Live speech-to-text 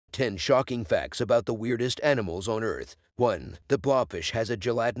10 shocking facts about the weirdest animals on Earth. 1. The blobfish has a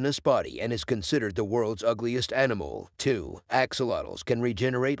gelatinous body and is considered the world's ugliest animal. 2. Axolotls can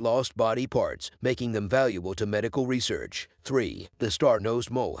regenerate lost body parts, making them valuable to medical research. 3. The star-nosed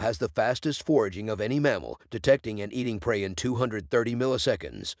mole has the fastest foraging of any mammal, detecting and eating prey in 230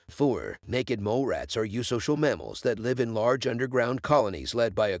 milliseconds. 4. Naked mole rats are eusocial mammals that live in large underground colonies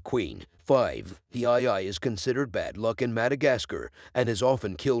led by a queen. 5. The ii is considered bad luck in Madagascar and is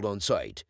often killed on sight.